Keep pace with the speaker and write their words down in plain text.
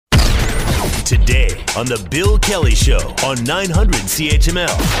Today on The Bill Kelly Show on 900 CHML.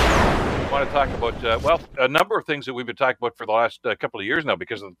 I want to talk about, a number of things that we've been talking about for the last couple of years now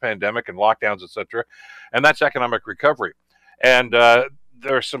because of the pandemic and lockdowns, et cetera, and that's economic recovery. And there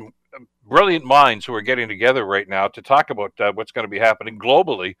are some brilliant minds who are getting together right now to talk about what's going to be happening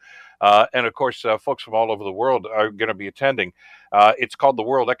globally. And of course, folks from all over the world are going to be attending. It's called the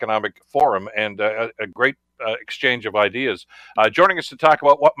World Economic Forum, and a great exchange of ideas. Joining us to talk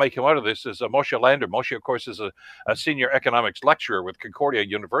about what might come out of this is Moshe Lander. Moshe, of course, is a senior economics lecturer with Concordia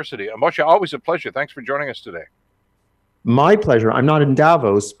University. Moshe, always a pleasure. Thanks for joining us today. My pleasure. I'm not in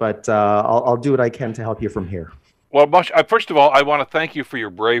Davos, but I'll do what I can to help you from here. Well, Moshe, first of all, I want to thank you for your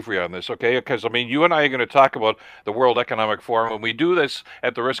bravery on this, okay? Because, I mean, you and I are going to talk about the World Economic Forum, and we do this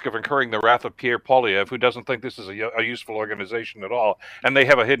at the risk of incurring the wrath of Pierre Poilievre, who doesn't think this is a useful organization at all, and they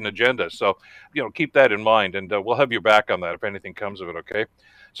have a hidden agenda. So, keep that in mind, and we'll have your back on that if anything comes of it, okay?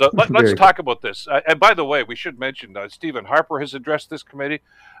 So let's talk about this. And by the way, we should mention Stephen Harper has addressed this committee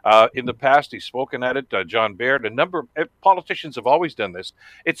in the past. He's spoken at it. John Baird, a number of politicians have always done this.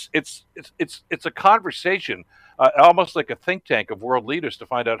 It's a conversation, almost like a think tank of world leaders to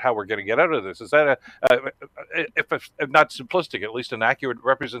find out how we're going to get out of this. Is that if not simplistic, at least an accurate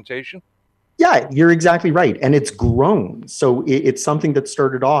representation? Yeah, you're exactly right. And it's grown. So it's something that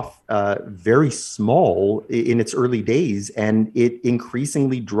started off very small in its early days, and it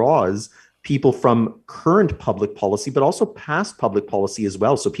increasingly draws people from current public policy, but also past public policy as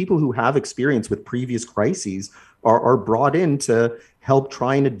well. So people who have experience with previous crises are brought in to help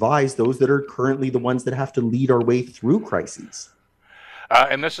try and advise those that are currently the ones that have to lead our way through crises.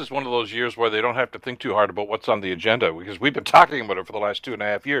 And this is one of those years where they don't have to think too hard about what's on the agenda, because we've been talking about it for the last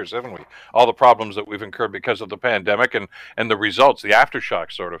 2.5 years, haven't we? All the problems that we've incurred because of the pandemic and the results, the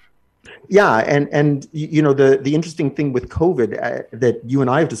aftershock, sort of. Yeah, and the interesting thing with COVID that you and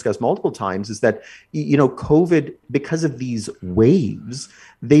I have discussed multiple times is that COVID, because of these waves,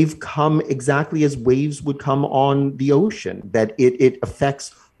 they've come exactly as waves would come on the ocean. That it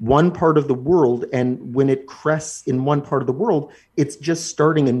affects one part of the world, and when it crests in one part of the world, it's just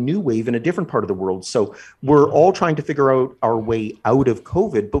starting a new wave in a different part of the world. So we're all trying to figure out our way out of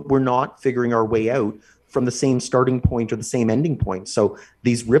COVID, but we're not figuring our way out from the same starting point or the same ending point. So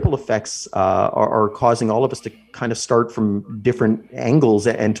these ripple effects are causing all of us to kind of start from different angles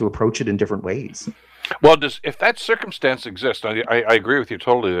and to approach it in different ways. Well, if that circumstance exists, I agree with you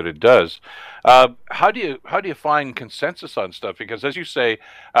totally that it does. How do you find consensus on stuff? Because as you say,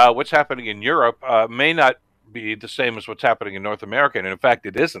 what's happening in Europe may not be the same as what's happening in North America, and in fact,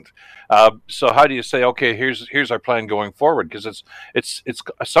 it isn't. So how do you say, okay, here's our plan going forward? Because it's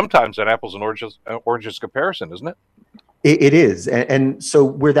sometimes an apples and oranges comparison, isn't it? It is. And so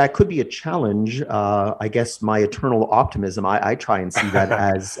where that could be a challenge, I guess my eternal optimism, I try and see that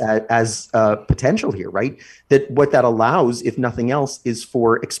as potential here, right? That what that allows, if nothing else, is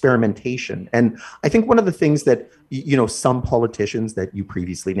for experimentation. And I think one of the things that, some politicians that you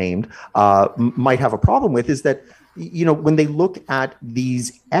previously named might have a problem with is that, when they look at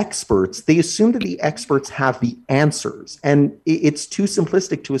these experts, they assume that the experts have the answers. And it's too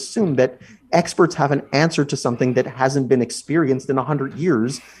simplistic to assume that experts have an answer to something that hasn't been experienced in 100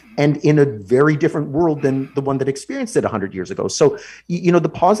 years and in a very different world than the one that experienced it 100 years ago. So,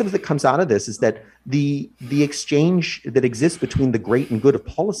 the positive that comes out of this is that the exchange that exists between the great and good of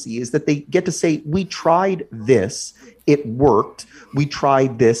policy is that they get to say, we tried this, it worked. We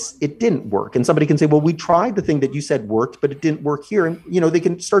tried this, it didn't work. And somebody can say, well, we tried the thing that you said worked, but it didn't work here. And, they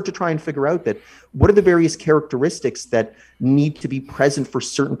can start to try and figure out that what are the various characteristics that need to be present for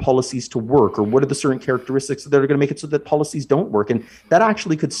certain policies to work, or what are the certain characteristics that are going to make it so that policies don't work. And that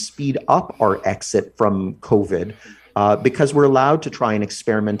actually could speed up our exit from COVID because we're allowed to try and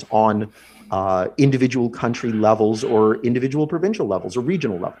experiment on individual country levels or individual provincial levels or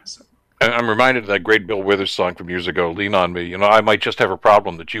regional levels. I'm reminded of that great Bill Withers song from years ago, Lean on Me. I might just have a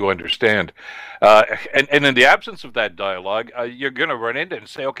problem that you understand. And in the absence of that dialogue, you're going to run into it and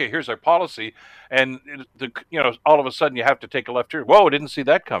say, okay, here's our policy. And, all of a sudden you have to take a left turn. Whoa, I didn't see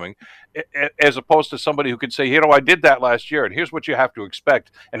that coming. As opposed to somebody who could say, I did that last year, and here's what you have to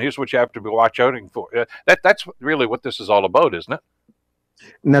expect, and here's what you have to be watch out for. That's really what this is all about, isn't it?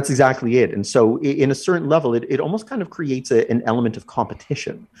 And that's exactly it. And so in a certain level, it almost kind of creates an element of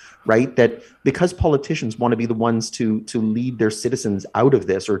competition, right? That because politicians want to be the ones to lead their citizens out of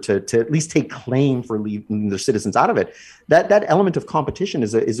this, or to at least take claim for leading their citizens out of it, that element of competition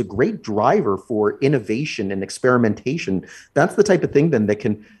is a great driver for innovation and experimentation. That's the type of thing then that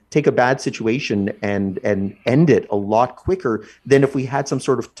can take a bad situation and end it a lot quicker than if we had some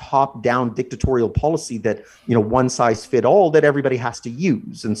sort of top-down dictatorial policy that, one size fit all that everybody has to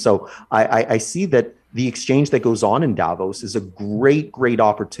use. And so I see that the exchange that goes on in Davos is a great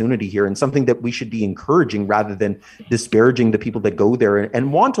opportunity here, and something that we should be encouraging rather than disparaging the people that go there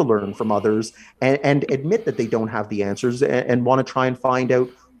and want to learn from others and admit that they don't have the answers and want to try and find out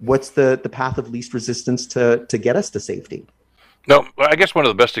what's the path of least resistance to get us to safety. No, I guess one of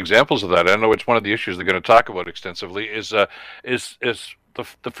the best examples of that, I know it's one of the issues they're going to talk about extensively, is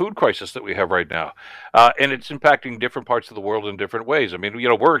the food crisis that we have right now, and it's impacting different parts of the world in different ways. I mean,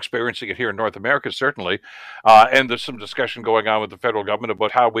 we're experiencing it here in North America, certainly, and there's some discussion going on with the federal government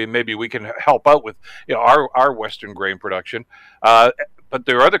about how we can help out with our Western grain production. But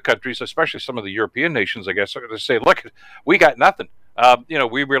there are other countries, especially some of the European nations, I guess, are going to say, look, we got nothing.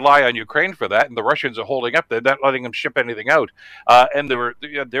 We rely on Ukraine for that, and the Russians are holding up. They're not letting them ship anything out, and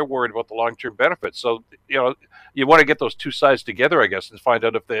they're worried about the long-term benefits. So, you want to get those two sides together, I guess, and find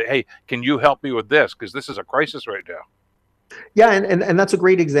out hey, can you help me with this? Because this is a crisis right now. Yeah, and that's a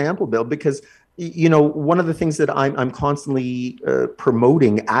great example, Bill, because one of the things that I'm constantly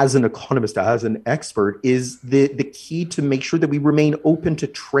promoting as an economist, as an expert, is the key to make sure that we remain open to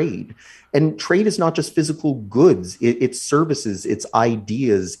trade. And trade is not just physical goods, it's services, it's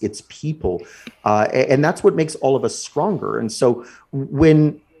ideas, it's people. And that's what makes all of us stronger. And so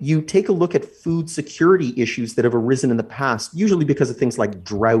when you take a look at food security issues that have arisen in the past, usually because of things like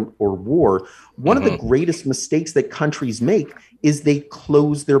drought or war, one of the greatest mistakes that countries make is they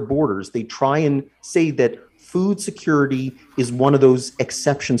close their borders. They try and say that food security is one of those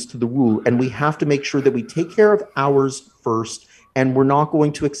exceptions to the rule, and we have to make sure that we take care of ours first, and we're not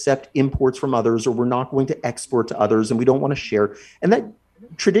going to accept imports from others, or we're not going to export to others, and we don't want to share. And that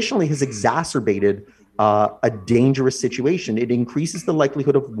traditionally has exacerbated a dangerous situation. It increases the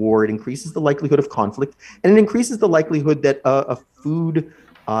likelihood of war, it increases the likelihood of conflict, and it increases the likelihood that a food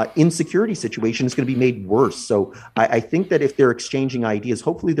insecurity situation is going to be made worse. So I think that if they're exchanging ideas,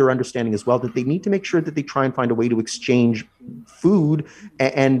 hopefully they're understanding as well that they need to make sure that they try and find a way to exchange food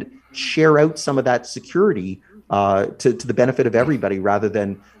and share out some of that security to the benefit of everybody, rather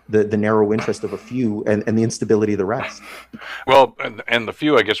than the narrow interest of a few and the instability of the rest. Well, and the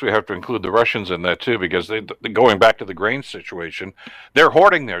few, I guess we have to include the Russians in that too, because they going back to the grain situation, they're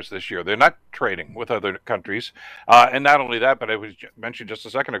hoarding theirs this year. They're not trading with other countries. And not only that, but I was mentioned just a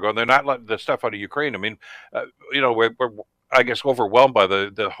second ago, they're not letting the stuff out of Ukraine. I mean, we're I guess, overwhelmed by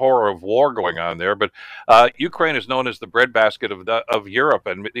the horror of war going on there. But Ukraine is known as the breadbasket of Europe,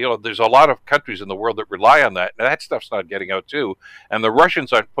 and there's a lot of countries in the world that rely on that. And that stuff's not getting out too, and the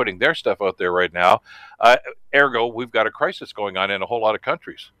Russians aren't putting their stuff out there right now. Ergo, we've got a crisis going on in a whole lot of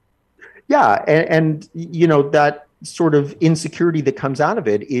countries. Yeah, and that sort of insecurity that comes out of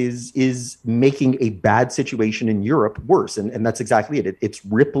it is making a bad situation in Europe worse. And that's exactly it. It's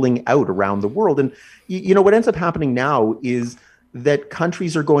rippling out around the world. And what ends up happening now is that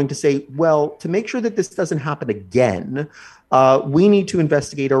countries are going to say, well, to make sure that this doesn't happen again, we need to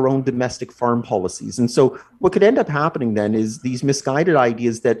investigate our own domestic farm policies. And so what could end up happening then is these misguided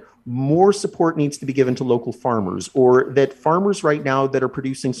ideas that more support needs to be given to local farmers, or that farmers right now that are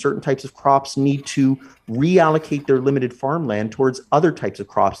producing certain types of crops need to reallocate their limited farmland towards other types of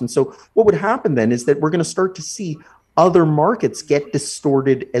crops. And so what would happen then is that we're going to start to see other markets get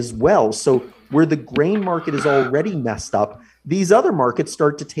distorted as well. So where the grain market is already messed up, these other markets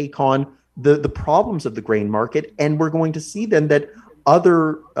start to take on the problems of the grain market, and we're going to see then that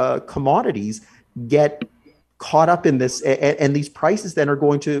other commodities get caught up in this, and these prices then are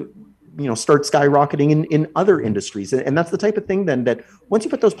going to start skyrocketing in other industries. And that's the type of thing then that once you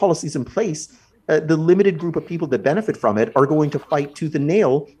put those policies in place, the limited group of people that benefit from it are going to fight tooth and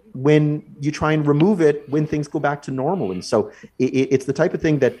nail when you try and remove it when things go back to normal. And so it's the type of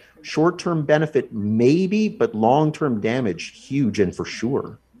thing that short-term benefit maybe, but long-term damage huge, and for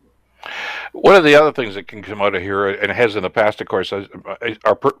sure. One of the other things that can come out of here, and has in the past, of course,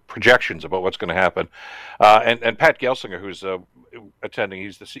 are projections about what's going to happen. And Pat Gelsinger, who's attending,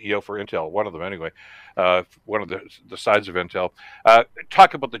 he's the CEO for Intel, one of them anyway, one of the sides of Intel,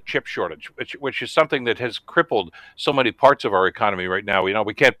 talk about the chip shortage, which is something that has crippled so many parts of our economy right now.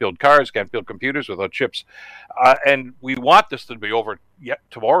 We can't build cars, can't build computers without chips. And we want this to be over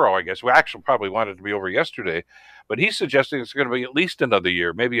tomorrow, I guess. We actually probably want it to be over yesterday. But he's suggesting it's going to be at least another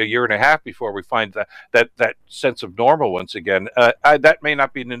year, maybe a year and a half before we find that sense of normal once again. That may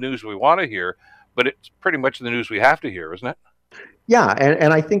not be the news we want to hear, but it's pretty much the news we have to hear, isn't it? Yeah,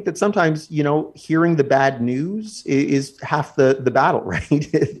 and I think that sometimes, hearing the bad news is half the battle,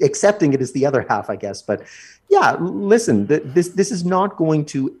 right? Accepting it is the other half, I guess. But yeah, listen, this is not going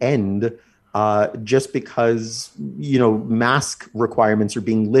to end just because mask requirements are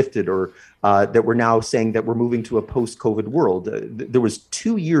being lifted, or that we're now saying that we're moving to a post-COVID world. There was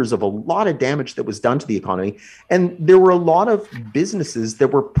 2 years of a lot of damage that was done to the economy, and there were a lot of businesses that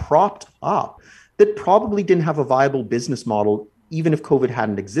were propped up that probably didn't have a viable business model even if COVID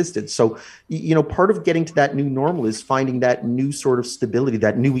hadn't existed. So, part of getting to that new normal is finding that new sort of stability,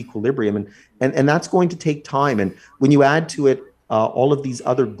 that new equilibrium. And that's going to take time. And when you add to it all of these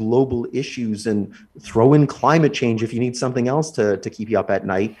other global issues and throw in climate change, if you need something else to keep you up at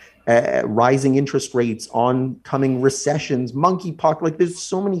night, rising interest rates, oncoming recessions, monkeypox, like there's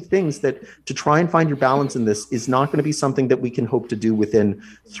so many things that to try and find your balance in this is not going to be something that we can hope to do within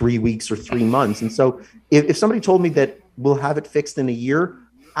 3 weeks or 3 months. And so if somebody told me that we'll have it fixed in a year,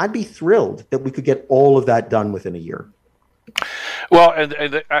 I'd be thrilled that we could get all of that done within a year. Well,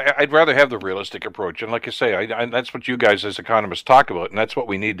 and I'd rather have the realistic approach. And like I say, that's what you guys as economists talk about, and that's what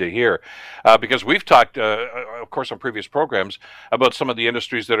we need to hear. Because we've talked, of course, on previous programs about some of the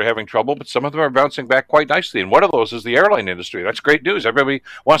industries that are having trouble, but some of them are bouncing back quite nicely. And one of those is the airline industry. That's great news. Everybody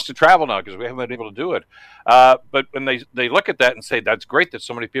wants to travel now because we haven't been able to do it. But when they look at that and say, that's great that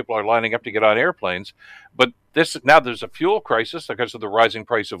so many people are lining up to get on airplanes, but now there's a fuel crisis because of the rising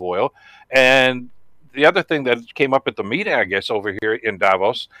price of oil. And the other thing that came up at the meeting, I guess, over here in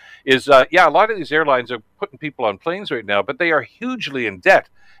Davos is, a lot of these airlines are putting people on planes right now, but they are hugely in debt.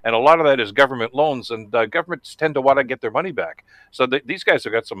 And a lot of that is government loans, and governments tend to want to get their money back. So these guys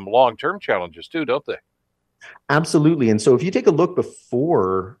have got some long-term challenges too, don't they? Absolutely. And so if you take a look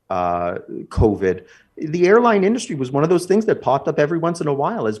before COVID, the airline industry was one of those things that popped up every once in a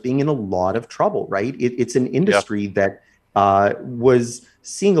while as being in a lot of trouble, right? It's an industry that was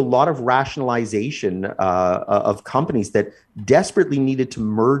seeing a lot of rationalization of companies that desperately needed to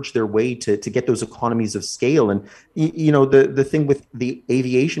merge their way to get those economies of scale. And, the thing with the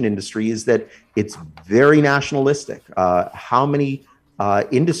aviation industry is that it's very nationalistic. How many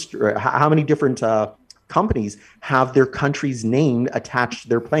different companies have their country's name attached to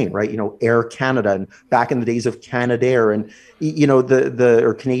their plane, right? Air Canada, and back in the days of Canadair, and,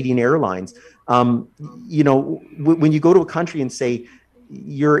 or Canadian Airlines. When you go to a country and say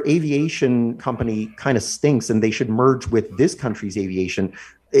your aviation company kind of stinks and they should merge with this country's aviation,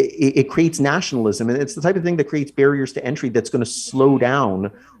 it creates nationalism. And it's the type of thing that creates barriers to entry that's going to slow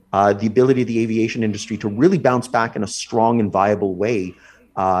down the ability of the aviation industry to really bounce back in a strong and viable way.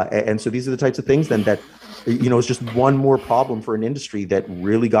 And so these are the types of things then that, is just one more problem for an industry that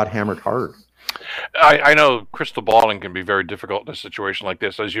really got hammered hard. I know crystal balling can be very difficult in a situation like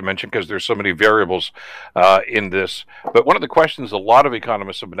this, as you mentioned, because there's so many variables in this. But one of the questions a lot of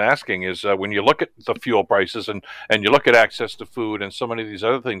economists have been asking is when you look at the fuel prices and you look at access to food and so many of these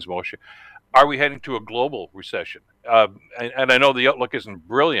other things, Moshe, are we heading to a global recession? And I know the outlook isn't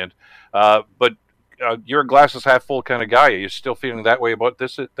brilliant, but you're a glasses half full kind of guy. Are you still feeling that way about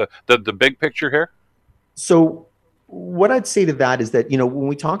this, the big picture here? So what I'd say to that is that, when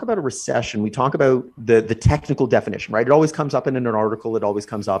we talk about a recession, we talk about the technical definition, right? It always comes up in an article. It always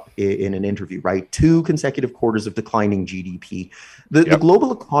comes up in an interview, right? 2 consecutive quarters of declining GDP. The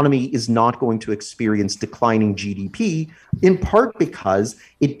global economy is not going to experience declining GDP, in part because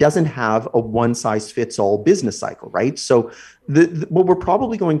it doesn't have a one-size-fits-all business cycle, right? So what we're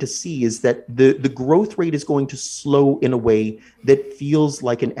probably going to see is that the growth rate is going to slow in a way that feels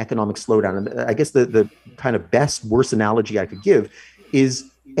like an economic slowdown. And I guess the kind of worst analogy I could give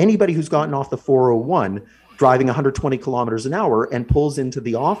is anybody who's gotten off the 401 driving 120 kilometers an hour and pulls into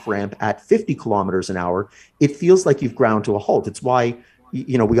the off-ramp at 50 kilometers an hour, it feels like you've ground to a halt. It's why,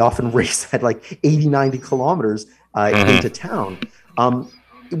 we often race at like 80, 90 kilometers into town.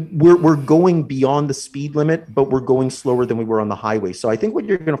 We're going beyond the speed limit, but we're going slower than we were on the highway. So I think what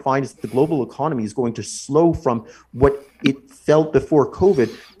you're going to find is the global economy is going to slow from what it felt before COVID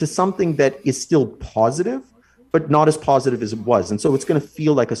to something that is still positive, but not as positive as it was. And so it's going to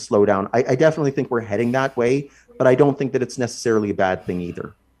feel like a slowdown. I definitely think we're heading that way, but I don't think that it's necessarily a bad thing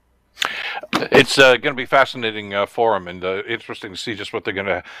either. It's going to be a fascinating forum, and interesting to see just what they're going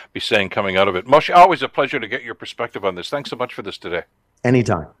to be saying coming out of it. Moshe, always a pleasure to get your perspective on this. Thanks so much for this today.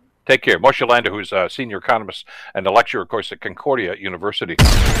 Anytime. Take care. Moshe Landa, who's a senior economist and a lecturer, of course, at Concordia University.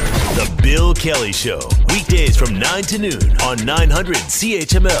 The Bill Kelly Show, weekdays from 9 to noon on 900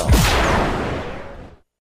 CHML.